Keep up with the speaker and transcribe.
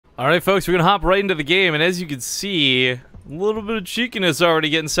Alright folks, we're going to hop right into the game, and as you can see, a little bit of cheekiness already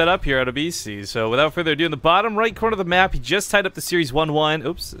getting set up here out of Beastqt. So without further ado, in the bottom right corner of the map, he just tied up the series 1-1.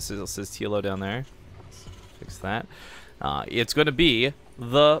 Oops, this says TLO down there. Fix that. It's going to be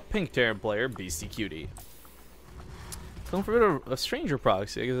the pink Terran player, Beastqt. Going for a stranger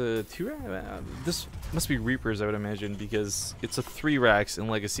proxy. I guess this must be Reapers, I would imagine, because it's a 3 racks in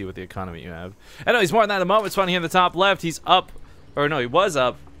Legacy with the economy you have. I know he's more than that in a moment. Spawn here in the top left. He's up. Or no, he was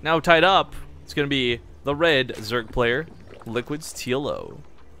up. Now tied up. It's going to be the red Zerg player, Liquid's TLO.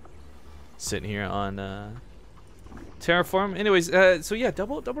 Sitting here on Terraform. Anyways, so yeah,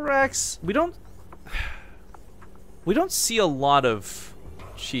 double racks. We don't see a lot of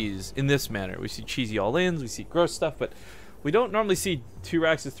cheese in this manner. We see cheesy all-ins, we see gross stuff, but we don't normally see 2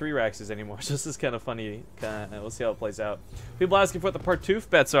 racks or 3 racks anymore. So this is kind of funny. We'll see how it plays out. People asking for what the Partouf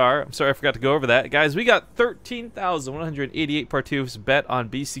bets are. I'm sorry I forgot to go over that. Guys, we got 13,188 Partoufs bet on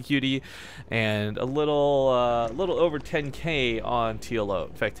Beastqt and a little over 10K on TLO.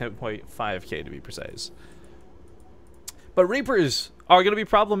 In fact, 10.5K to be precise. But Reapers are going to be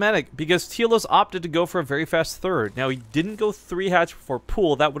problematic because TLO's opted to go for a very fast third. Now, he didn't go 3 hatch before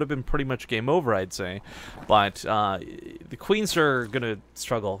pool. That would have been pretty much game over, I'd say. But the Queens are going to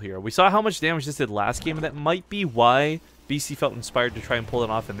struggle here. We saw how much damage this did last game, and that might be why BC felt inspired to try and pull it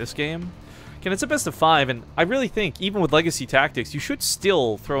off in this game. Again, it's a best of 5, and I really think, even with Legacy tactics, you should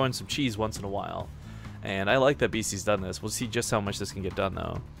still throw in some cheese once in a while. And I like that BC's done this. We'll see just how much this can get done,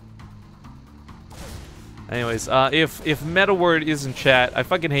 though. Anyways, if MetaWord is in chat, I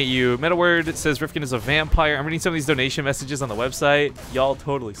fucking hate you. MetaWord says Rifkin is a vampire. I'm reading some of these donation messages on the website. Y'all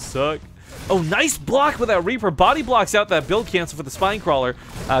totally suck. Oh, nice block with that Reaper. Body blocks out that build cancel for the Spine Crawler.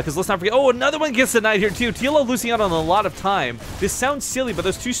 Because let's not forget, oh, another one gets denied here too. TLO losing out on a lot of time. This sounds silly, but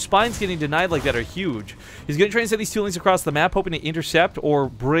those 2 spines getting denied like that are huge. He's going to try and set these 2 links across the map, hoping to intercept or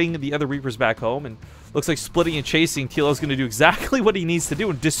bring the other Reapers back home. And looks like splitting and chasing. TLO's going to do exactly what he needs to do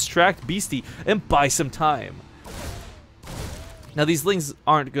and distract Beastie and buy some time. Now, these lings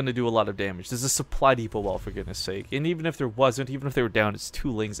aren't going to do a lot of damage. There's a supply depot wall, for goodness sake. And even if there wasn't, even if they were down, it's 2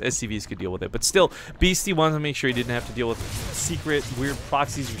 lings. SCVs could deal with it. But still, Beastie wanted to make sure he didn't have to deal with secret, weird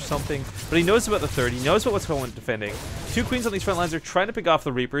proxies or something. But he knows about the third. He knows about what's going on defending. 2 Queens on these front lines are trying to pick off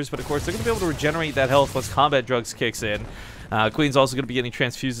the Reapers. But, of course, they're going to be able to regenerate that health once Combat Drugs kicks in. Queen's also going to be getting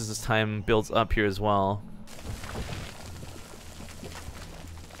transfuses as time builds up here as well.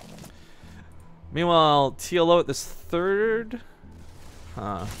 Meanwhile, TLO at this third...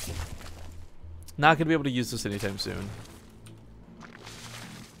 not going to be able to use this anytime soon.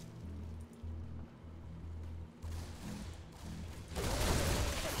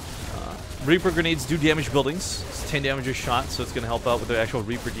 Reaper grenades do damage buildings. It's 10 damage a shot, so it's going to help out with the actual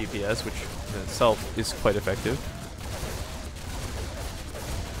Reaper DPS, which in itself is quite effective.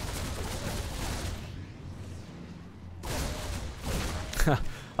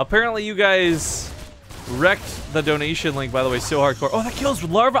 Apparently you guys wrecked the donation link, by the way, so hardcore. Oh, that kills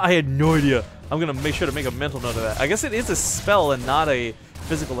larva? I had no idea. I'm going to make sure to make a mental note of that. I guess it is a spell and not a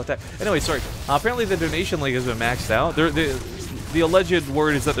physical attack. Anyway, sorry. Apparently the donation link has been maxed out. The alleged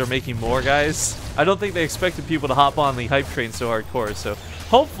word is that they're making more, guys. I don't think they expected people to hop on the hype train so hardcore, so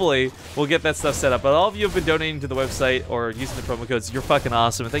hopefully we'll get that stuff set up. But all of you have been donating to the website or using the promo codes. You're fucking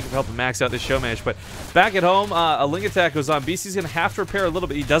awesome, and thank you for helping max out this show match. But back at home, a Ling attack goes on. BC's going to have to repair a little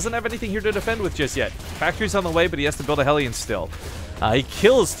bit. He doesn't have anything here to defend with just yet. Factory's on the way, but he has to build a Hellion still. He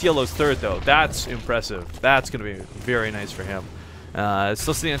kills TLO's third, though. That's impressive. That's going to be very nice for him.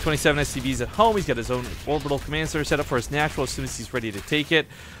 Still sitting on 27 SCVs at home. He's got his own orbital command center set up for his natural as soon as he's ready to take it.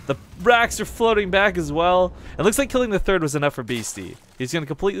 The racks are floating back as well. It looks like killing the third was enough for Beastie. He's going to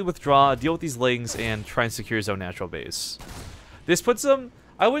completely withdraw, deal with these lings, and try and secure his own natural base. This puts him,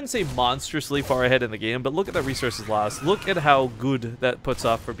 I wouldn't say monstrously far ahead in the game, but look at that resources lost. Look at how good that puts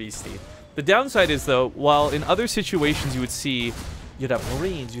off for Beastie. The downside is, though, while in other situations you would see you'd have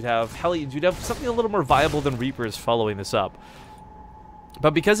Marines, you'd have Hellions, you'd have something a little more viable than Reapers following this up.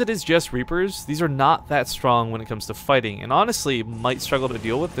 But because it is just Reapers, these are not that strong when it comes to fighting, and honestly might struggle to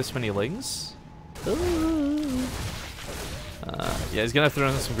deal with this many lings. Yeah, he's going to throw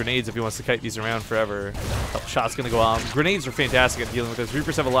in some grenades if he wants to kite these around forever. Shot's going to go off. Grenades are fantastic at dealing with this.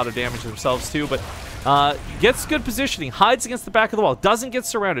 Reapers have a lot of damage themselves too, but gets good positioning, hides against the back of the wall, doesn't get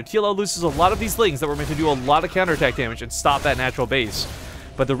surrounded. TLO loses a lot of these lings that were meant to do a lot of counterattack damage and stop that natural base.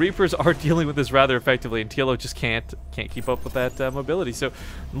 but the Reapers are dealing with this rather effectively, and TLO just can't keep up with that mobility. So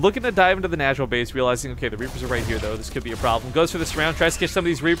looking to dive into the natural base, realizing, okay, the Reapers are right here, though. This could be a problem. Goes for the surround, tries to catch some of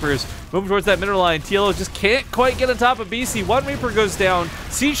these Reapers, moving towards that mineral line. TLO just can't quite get on top of BC. One Reaper goes down.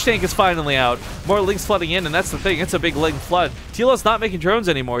 Siege Tank is finally out. More Lings flooding in, and that's the thing. It's a big Ling flood. TLO's not making drones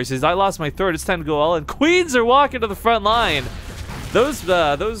anymore. He says, I lost my third. It's time to go all in. Queens are walking to the front line. Those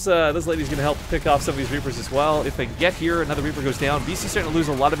ladies gonna help pick off some of these Reapers as well. If they get here, another Reaper goes down. BC starting to lose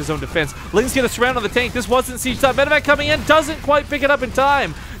a lot of his own defense. Ling's gonna surround on the tank. This wasn't siege time. Medevac coming in, doesn't quite pick it up in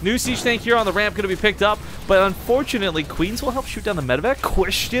time. New siege tank here on the ramp gonna be picked up, but unfortunately, Queens will help shoot down the Medevac?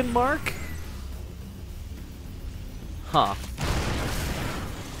 Question mark? Huh.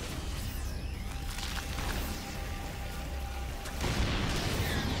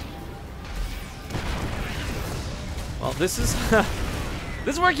 Well, this is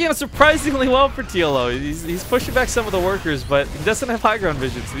this is working out surprisingly well for TLO. He's pushing back some of the workers, but he doesn't have high ground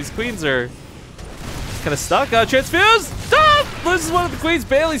vision, so these Queens are kind of stuck. Transfuse! Stop! Loses one of the Queens.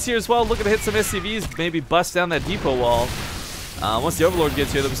 Bailey's here as well, looking to hit some SCVs, maybe bust down that depot wall. Once the Overlord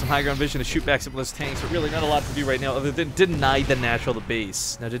gets here, there'll be some high ground vision to shoot back some of those tanks, but really not a lot to do right now other than deny the natural to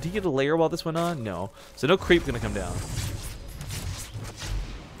base. Now, did he get a layer while this went on? No. So no creep gonna come down.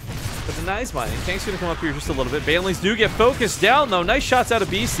 But denies mining. Tank's gonna come up here just a little bit. Banelings do get focused down though. Nice shots out of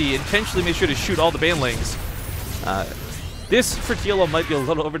BC. Intentionally made sure to shoot all the Banelings. This for TLO might be a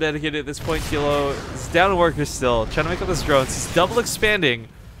little over dedicated at this point. TLO is down to workers still, trying to make up those drones. He's double expanding,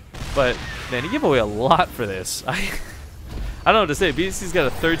 but man, he gave away a lot for this. I don't know what to say. BC's got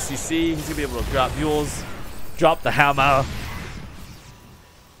a third CC. He's gonna be able to drop mules, drop the hammer.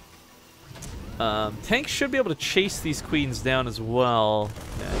 Tank should be able to chase these Queens down as well.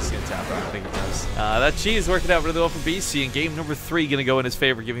 Yeah, he's gonna tap out. I think it does. That G is working out really well for BC, and game number 3 gonna go in his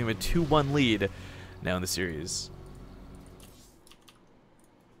favor, giving him a 2-1 lead now in the series.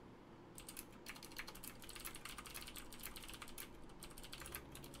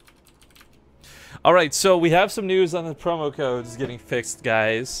 All right, so we have some news on the promo codes getting fixed,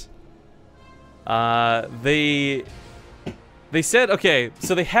 guys. They said, okay,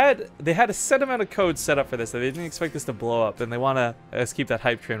 so they had a set amount of codes set up for this. They didn't expect this to blow up, and they want to keep that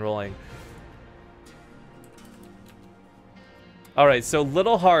hype train rolling. All right, so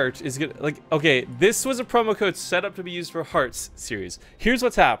Little Heart is gonna, like, okay, this was a promo code set up to be used for Hearts series. Here's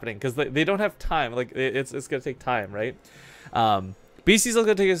what's happening, because they don't have time. Like, it's gonna take time, right? BC's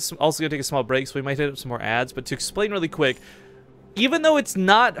also gonna take a small break, so we might hit up some more ads. But to explain really quick, even though it's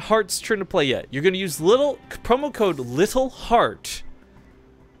not Heart's turn to play yet, you're going to use promo code Little Heart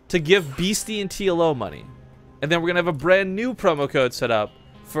to give Beastie and TLO money. And then we're going to have a brand new promo code set up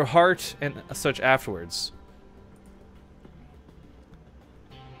for Heart and such afterwards.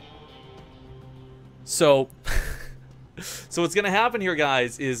 So, so what's going to happen here,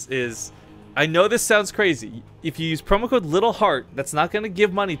 guys, is I know this sounds crazy. If you use promo code Little Heart, that's not going to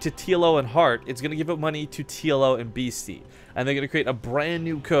give money to TLO and Heart. It's going to give it money to TLO and Beastie. And they're going to create a brand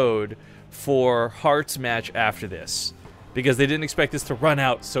new code for Heart's match after this, because they didn't expect this to run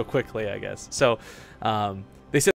out so quickly, I guess. So,